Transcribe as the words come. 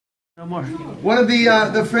No more. One of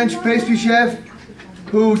the French pastry chef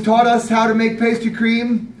who taught us how to make pastry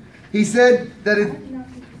cream, he said that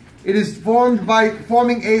it is formed by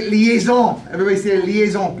forming a liaison. Everybody say a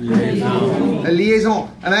liaison. Liaison. A liaison.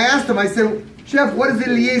 And I asked him, I said, Chef, what is a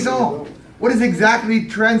liaison? What is exactly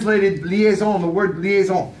translated liaison, the word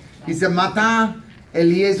liaison? He said, Matin, a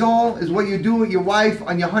liaison is what you do with your wife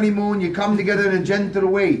on your honeymoon. You come together in a gentle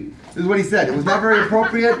way. This is what he said. It was not very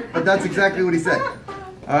appropriate, but that's exactly what he said.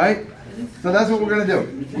 All right? So that's what we're going to do.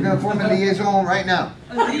 We're going to form a liaison right now.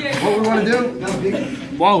 What we want to do?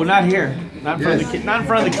 Whoa, not here. Not in front of the kids. Not in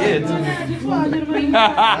front of the kids. Not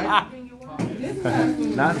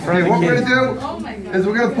in front of the kids. What we're going to do is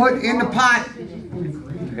we're going to put in the pot.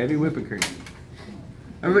 Heavy whipping cream.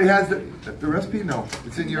 Everybody has the recipe? No.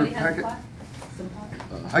 It's in your packet.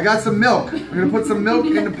 I got some milk. We're going to put some milk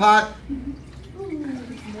in the pot.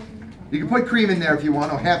 You can put cream in there if you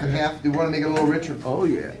want, or half and half. Do you want to make it a little richer? Oh,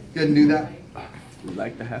 yeah. Go ahead and do that. We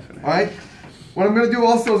like the half and half. All right. What I'm going to do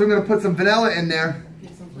also is I'm going to put some vanilla in there.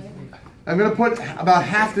 I'm going to put about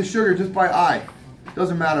half the sugar just by eye.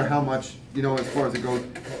 Doesn't matter how much, you know, as far as it goes.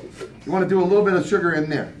 You want to do a little bit of sugar in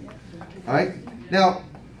there. All right. Now,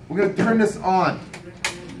 we're going to turn this on.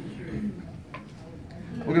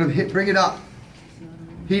 We're going to bring it up.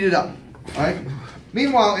 Heat it up. All right.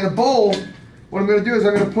 Meanwhile, in a bowl, what I'm going to do is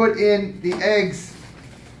I'm going to put in the eggs.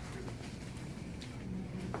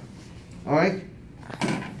 All right.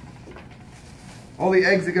 All the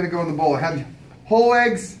eggs are going to go in the bowl. I have whole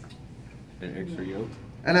eggs. And extra yolk.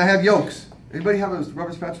 And I have yolks. Anybody have a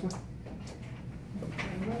rubber spatula?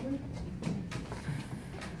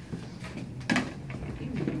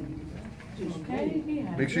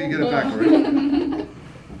 Make sure you get it back, all right?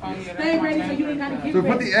 So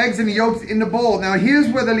put the eggs and the yolks in the bowl. Now here's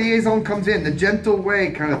where the liaison comes in. The gentle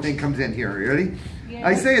way kind of thing comes in here. You ready? Yeah.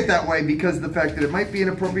 I say it that way because of the fact that it might be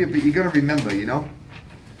inappropriate, but you're going to remember, you know?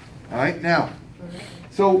 All right, now.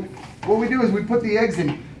 So what we do is we put the eggs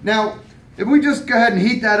in. Now, if we just go ahead and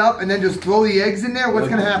heat that up and then just throw the eggs in there, what's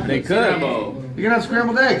going to happen? They could. You're going to have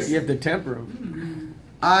scrambled eggs. You have to temper them.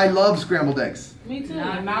 I love scrambled eggs. Me too.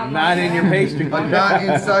 Not in your pastry. But not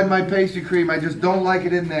inside my pastry cream. I just don't like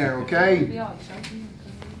it in there, okay?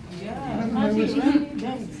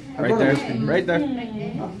 Right there. Right there.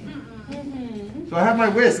 So I have my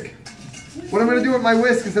whisk. What I'm going to do with my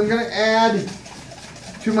whisk is I'm going to add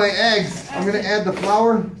to my eggs, I'm going to add the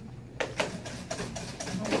flour.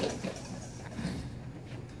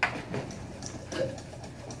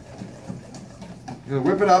 I'm going to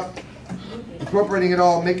whip it up, incorporating it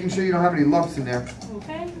all, making sure you don't have any lumps in there.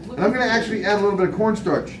 Okay. And I'm going to actually add a little bit of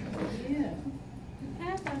cornstarch.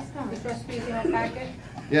 This recipe is in that packet?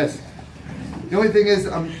 Yes. The only thing is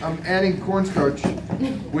I'm adding cornstarch,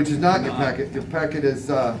 which is not in your packet. Your packet is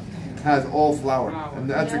has all flour, and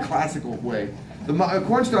that's a classical way. The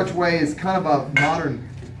cornstarch way is kind of a modern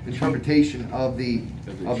interpretation of the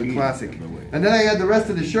classic. And then I add the rest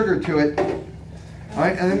of the sugar to it. All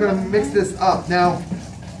right, and I'm going to mix this up. Now,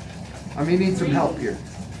 I may need some help here.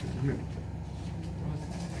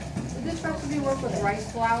 Does this recipe work with rice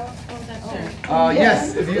flour?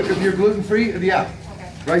 Yes, if you're gluten free, yeah. Okay.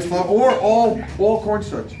 Rice flour or all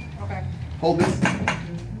cornstarch. Okay. Hold this.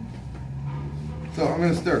 So I'm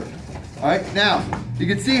going to stir. All right, now you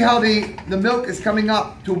can see how the milk is coming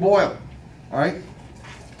up to a boil. All right.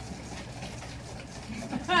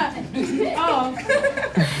 Oh,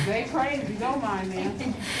 they crazy. Don't mind them.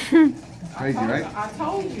 Crazy, right? I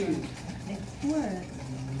told you. What?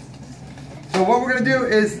 So what we're going to do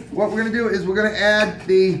is we're going to add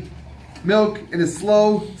the milk in a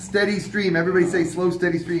slow, steady stream. Everybody say slow,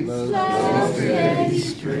 steady stream. Slow, steady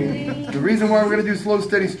stream. The reason why we're going to do slow,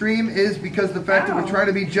 steady stream is because of the fact that we're trying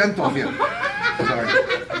to be gentle here. Sorry.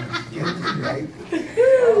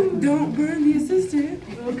 Don't burn the assistant.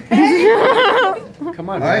 Come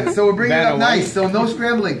on. All right, so we're bringing it up nice. So no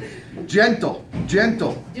scrambling. Gentle,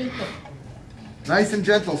 gentle. Nice and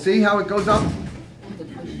gentle. See how it goes up?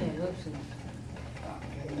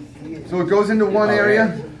 So it goes into one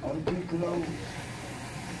area.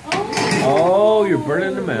 Oh, you're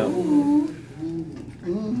burning the milk.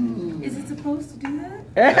 Is it supposed to do that?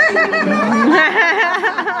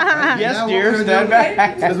 Yes, dear. Stand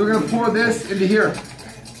back. Is we're going to pour this into here.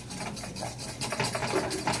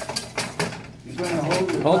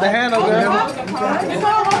 Hold the handle, girl.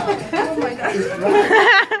 Oh my God.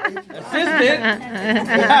 Assistant.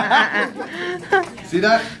 See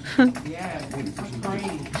that?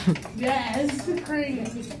 Yes, cream.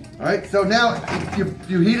 All right, so now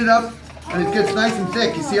you heat it up and it gets nice and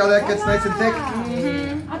thick. You see how that gets nice and thick?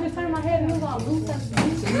 I just turned my head and it was all loose.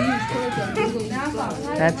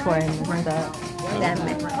 That's why I messed up. Damn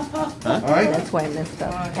it. All right. That's why I messed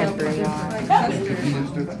up. Tempering.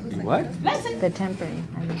 What? The tempering.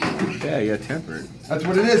 Yeah, you got tempered. That's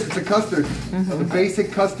what it is. It's a custard. It's a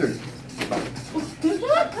basic custard.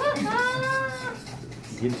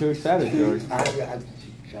 Getting too excited, George.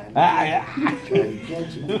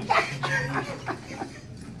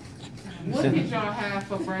 What did y'all have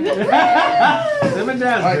for breakfast? Simmer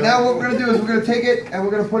down. All right, now what we're going to do is we're going to take it and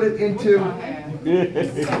we're going to put it into...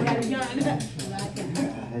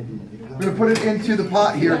 We're going to put it into the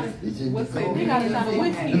pot here. In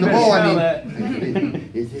the bowl, I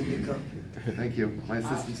mean. Thank you. My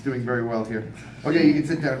assistant's doing very well here. Okay, you can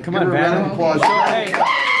sit down. Come Give on, her a round of Vanna. applause. Hey.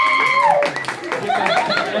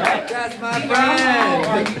 That's my friend.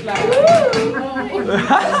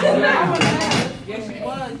 Yes, she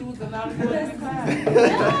was. She was a lot of good.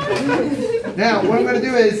 Now, what I'm going to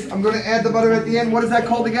do is I'm going to add the butter at the end. What is that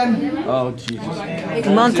called again? Oh, Jesus.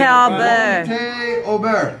 Monte Albert. Monte au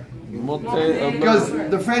beurre. Monte au beurre. Because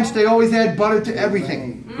the French, they always add butter to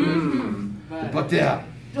everything. Butter.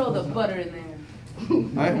 Throw the butter in there. All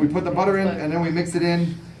right, we put the butter in and then we mix it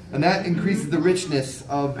in, and that increases the richness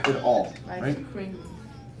of it all. Right?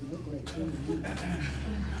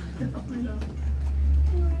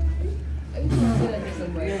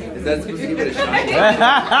 Is that supposed to give it a shot?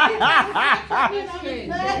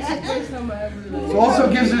 So also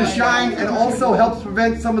gives it a shine and also helps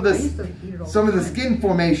prevent some of the skin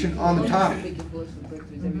formation on the top.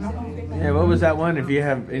 Yeah, what was that one? If you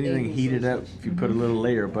have anything heated up, if you put a little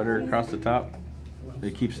layer of butter across the top,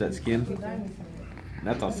 it keeps that skin.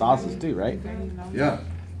 That's on sauces too, right? Yeah.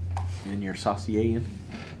 And your saucier.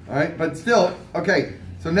 All right, but still, okay.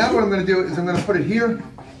 So now what I'm going to do is I'm going to put it here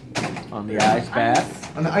On the ice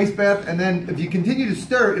bath. on the ice bath, and then if you continue to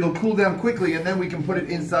stir, it'll cool down quickly, and then we can put it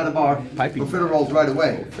inside of our Piping. profiteroles right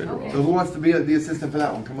away. Profiterole. So who wants to be the assistant for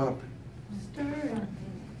that one? Come on up.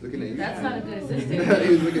 Looking at you. That's not a good assistant. He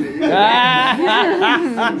was looking at you.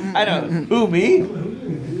 I know. Who, me?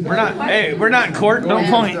 We're not. Hey, we're not in court. No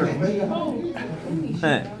point.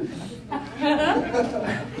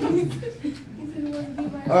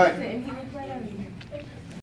 All right.